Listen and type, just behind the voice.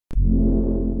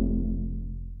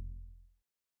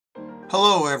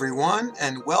Hello everyone,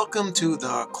 and welcome to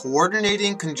the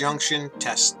Coordinating Conjunction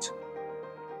Test.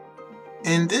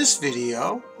 In this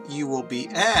video, you will be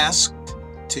asked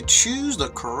to choose the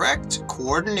correct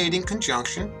coordinating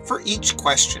conjunction for each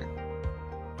question.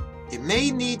 You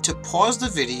may need to pause the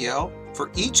video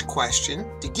for each question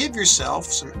to give yourself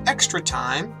some extra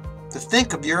time to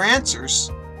think of your answers.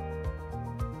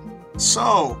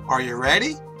 So, are you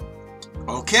ready?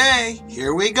 Okay,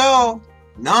 here we go.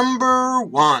 Number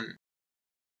 1.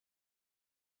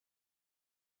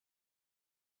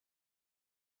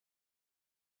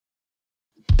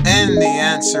 And the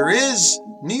answer is,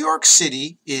 New York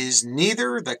City is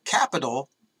neither the capital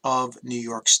of New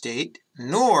York State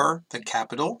nor the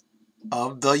capital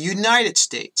of the United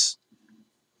States.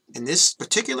 In this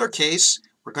particular case,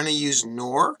 we're going to use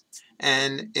nor.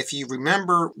 And if you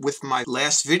remember with my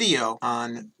last video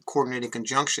on coordinating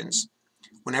conjunctions,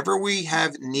 whenever we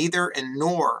have neither and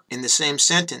nor in the same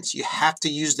sentence, you have to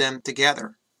use them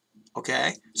together.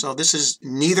 Okay? So this is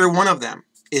neither one of them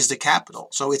is the capital.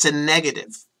 So it's a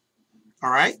negative. All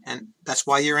right, and that's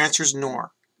why your answer is nor.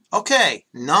 Okay,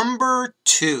 number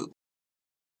 2.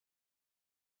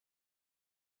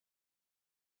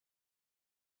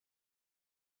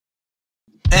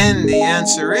 And the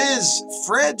answer is,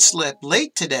 Fred slept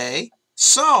late today,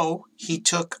 so he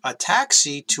took a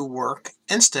taxi to work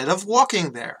instead of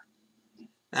walking there.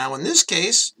 Now, in this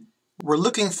case, we're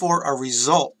looking for a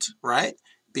result, right?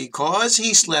 Because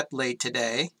he slept late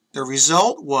today, the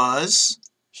result was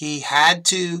he had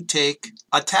to take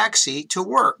a taxi to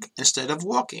work instead of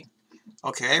walking.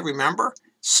 Okay, remember?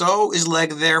 So is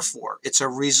like therefore. It's a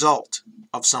result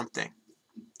of something.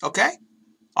 Okay?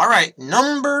 All right,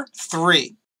 number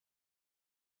 3.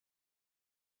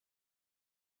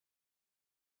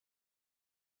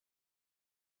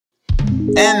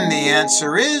 And the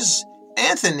answer is,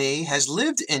 Anthony has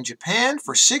lived in Japan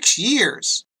for 6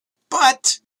 years,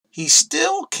 but he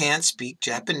still can't speak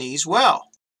Japanese well.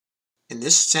 In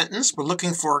this sentence, we're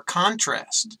looking for a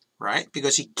contrast, right?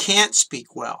 Because he can't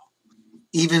speak well,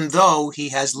 even though he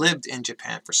has lived in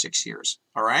Japan for 6 years,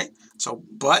 all right? So,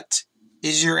 but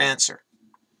is your answer.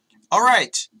 All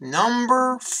right,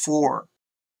 number 4.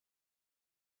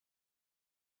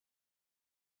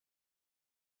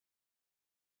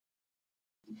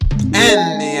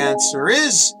 And the answer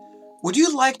is, would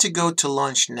you like to go to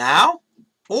lunch now?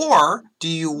 Or do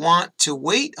you want to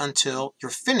wait until you're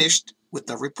finished with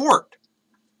the report?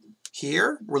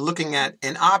 Here, we're looking at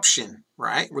an option,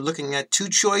 right? We're looking at 2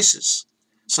 choices.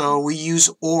 So we use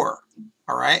or,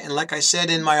 all right? And like I said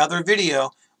in my other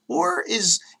video, or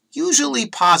is usually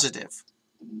positive,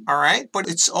 all right? But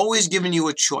it's always giving you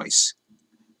a choice.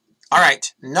 All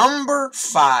right, number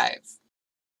 5.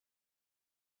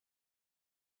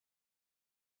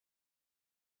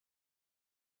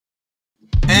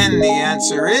 And the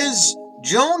answer is,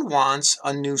 Joan wants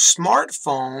a new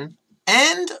smartphone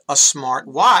and a smart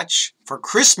watch for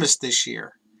Christmas this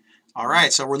year. All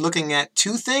right, so we're looking at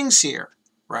 2 things here,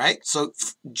 right? So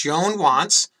Joan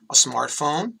wants a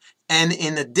smartphone, and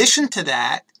in addition to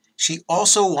that, she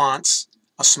also wants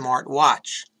a smart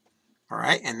watch. All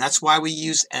right, and that's why we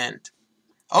use and.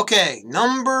 Okay,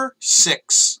 number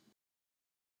 6.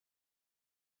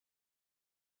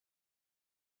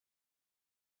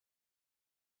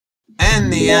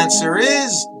 And the answer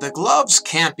is, the gloves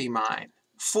can't be mine,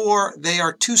 for they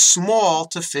are too small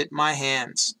to fit my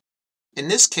hands. In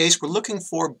this case, we're looking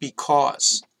for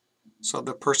because. So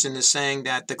the person is saying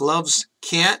that the gloves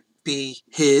can't be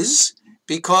his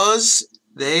because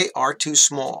they are too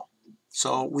small.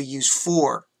 So we use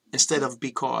for instead of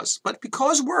because. But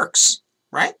because works,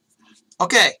 right?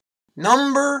 Okay,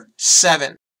 number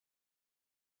 7.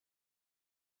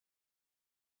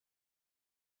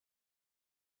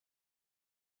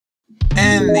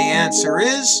 And the answer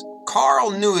is,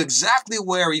 Carl knew exactly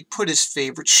where he put his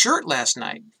favorite shirt last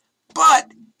night,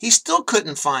 but he still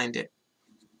couldn't find it.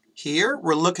 Here,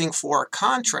 we're looking for a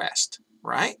contrast,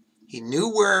 right? He knew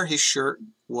where his shirt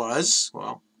was.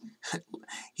 Well,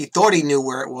 he thought he knew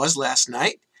where it was last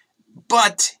night,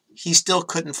 but he still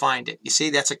couldn't find it. You see,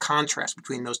 that's a contrast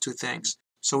between those 2 things.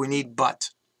 So we need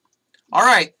but. All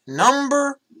right,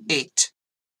 number 8.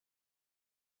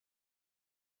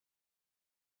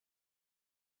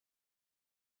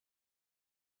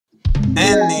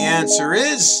 And the answer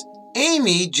is,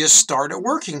 Amy just started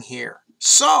working here,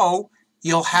 so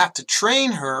you'll have to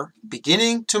train her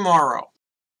beginning tomorrow.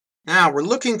 Now, we're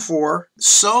looking for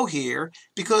so here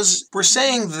because we're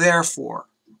saying therefore,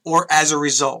 or as a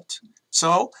result.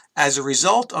 So, as a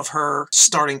result of her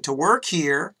starting to work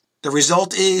here, the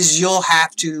result is you'll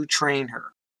have to train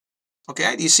her.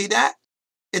 Okay, do you see that?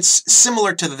 It's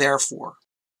similar to therefore.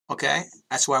 Okay,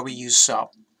 that's why we use so.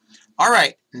 All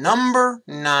right, number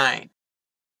 9.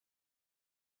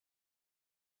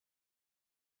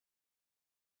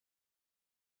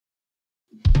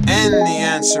 And the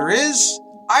answer is,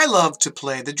 I love to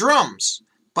play the drums,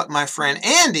 but my friend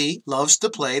Andy loves to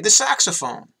play the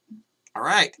saxophone. All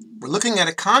right, we're looking at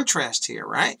a contrast here,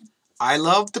 right? I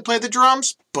love to play the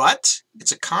drums, but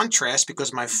it's a contrast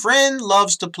because my friend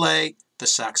loves to play the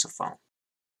saxophone.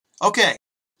 Okay,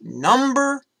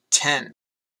 number 10.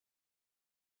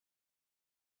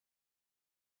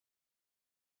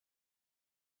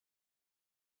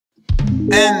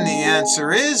 And the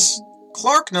answer is,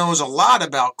 Clark knows a lot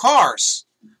about cars,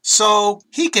 so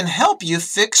he can help you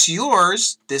fix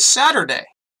yours this Saturday.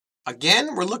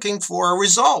 Again, we're looking for a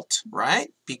result,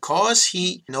 right? Because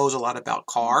he knows a lot about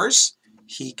cars,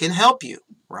 he can help you,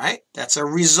 right? That's a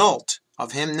result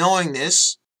of him knowing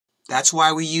this. That's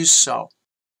why we use so.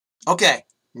 Okay,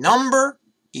 number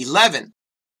 11.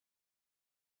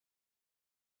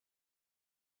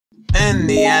 And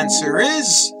the answer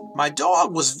is, my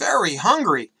dog was very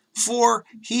hungry, for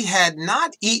he had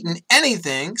not eaten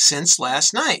anything since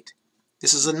last night.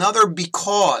 This is another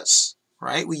because,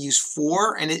 right? We use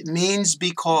for and it means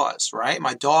because, right?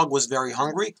 My dog was very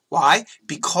hungry. Why?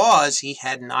 Because he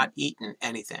had not eaten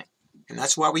anything. And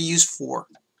that's why we use for.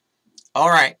 All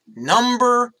right,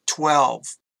 number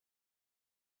 12.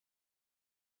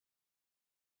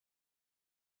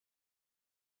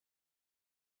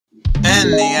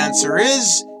 And the answer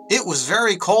is, it was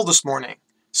very cold this morning,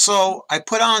 so I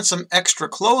put on some extra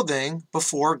clothing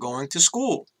before going to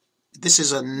school. This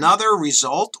is another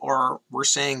result, or we're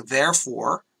saying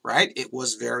therefore, right? It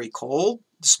was very cold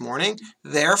this morning,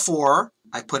 therefore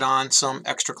I put on some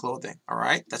extra clothing, all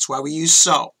right? That's why we use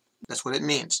so. That's what it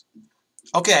means.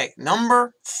 Okay,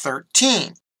 number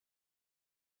 13.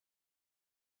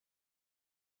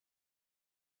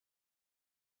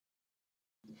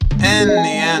 And the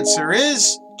answer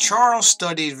is, Charles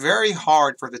studied very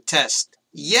hard for the test,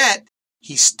 yet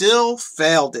he still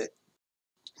failed it.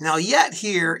 Now, yet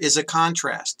here is a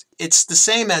contrast. It's the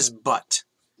same as but.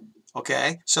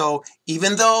 Okay, so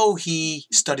even though he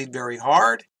studied very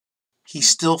hard, he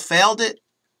still failed it.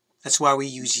 That's why we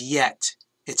use yet.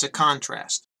 It's a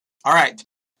contrast. All right,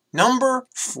 number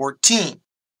 14.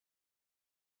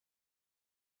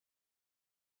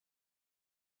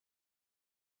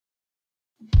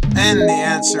 And the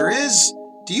answer is,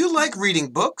 do you like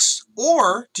reading books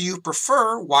or do you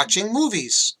prefer watching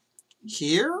movies?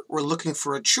 Here, we're looking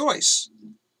for a choice.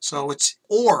 So it's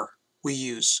or we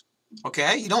use.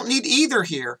 Okay, you don't need either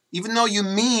here, even though you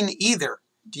mean either.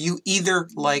 Do you either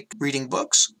like reading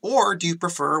books or do you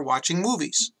prefer watching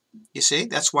movies? You see,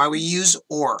 that's why we use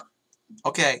or.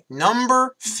 Okay,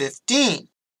 number 15.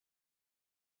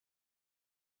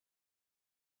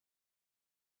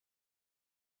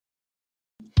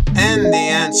 And the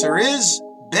answer is,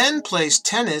 Ben plays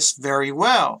tennis very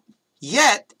well,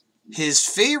 yet his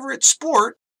favorite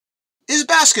sport is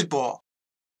basketball.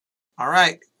 All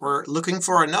right, we're looking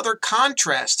for another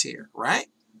contrast here, right?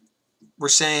 We're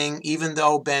saying even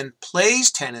though Ben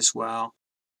plays tennis well,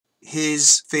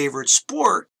 his favorite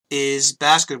sport is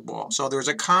basketball. So there's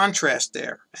a contrast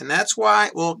there. And that's why,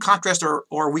 well, contrast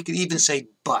or we could even say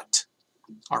but.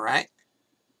 All right?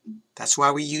 That's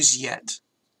why we use yet.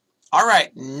 All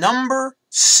right, number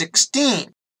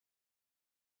 16.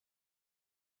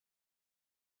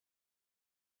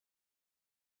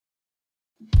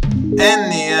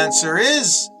 And the answer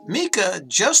is, Mika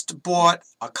just bought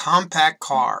a compact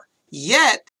car,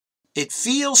 yet it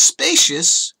feels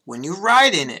spacious when you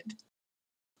ride in it.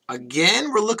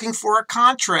 Again, we're looking for a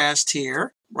contrast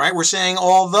here, right? We're saying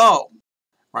although,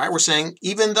 right? We're saying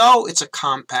even though it's a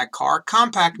compact car,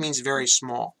 compact means very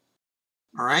small,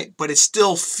 all right? But it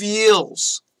still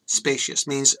feels spacious,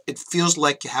 means it feels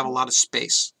like you have a lot of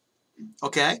space,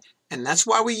 okay? And that's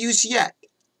why we use yet,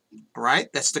 all right?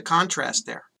 That's the contrast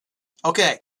there.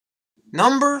 Okay,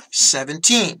 number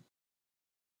 17.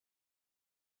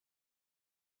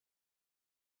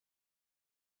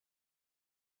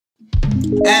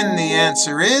 And the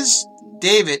answer is,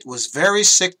 David was very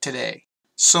sick today,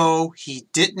 so he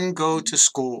didn't go to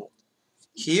school.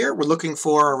 Here we're looking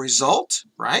for a result,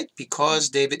 right? Because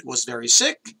David was very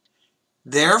sick,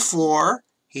 therefore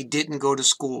he didn't go to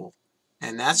school.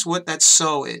 And that's what that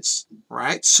so is,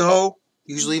 right? So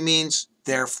usually means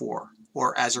therefore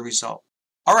or as a result.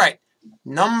 All right,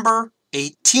 number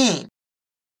 18.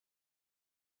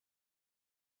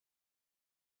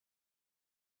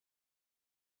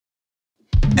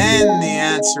 And the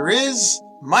answer is,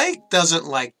 Mike doesn't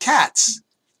like cats,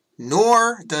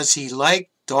 nor does he like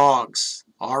dogs.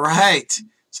 All right,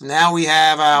 So now we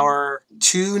have our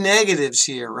two negatives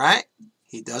here, right?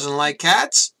 He doesn't like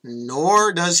cats,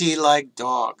 nor does he like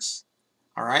dogs.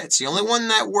 All right, it's the only one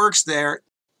that works there.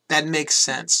 That makes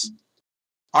sense.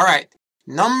 All right,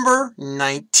 number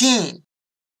 19.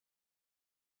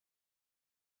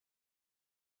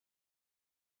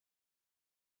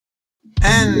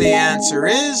 And the answer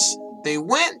is, they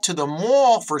went to the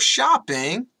mall for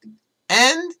shopping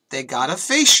and they got a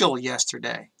facial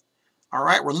yesterday. All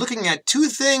right, we're looking at two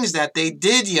things that they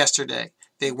did yesterday.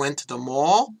 They went to the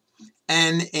mall,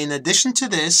 and in addition to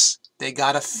this, they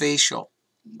got a facial.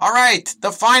 All right,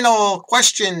 the final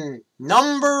question,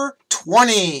 number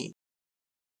 20.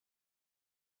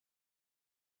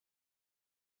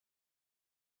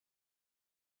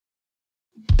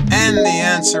 And the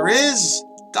answer is,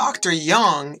 Dr.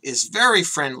 Young is very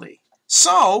friendly,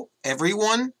 so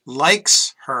everyone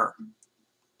likes her.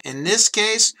 In this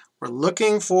case, we're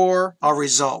looking for a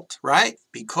result, right?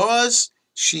 Because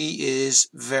she is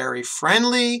very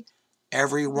friendly,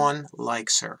 everyone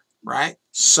likes her, right?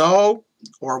 So,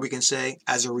 or we can say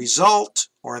as a result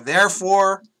or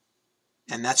therefore,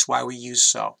 and that's why we use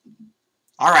so.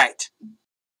 All right.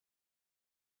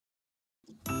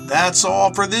 That's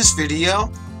all for this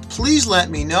video. Please let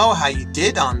me know how you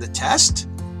did on the test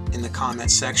in the comment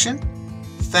section.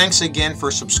 Thanks again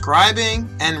for subscribing,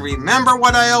 and remember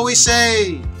what I always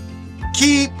say,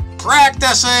 keep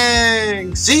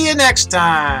practicing. See you next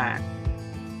time.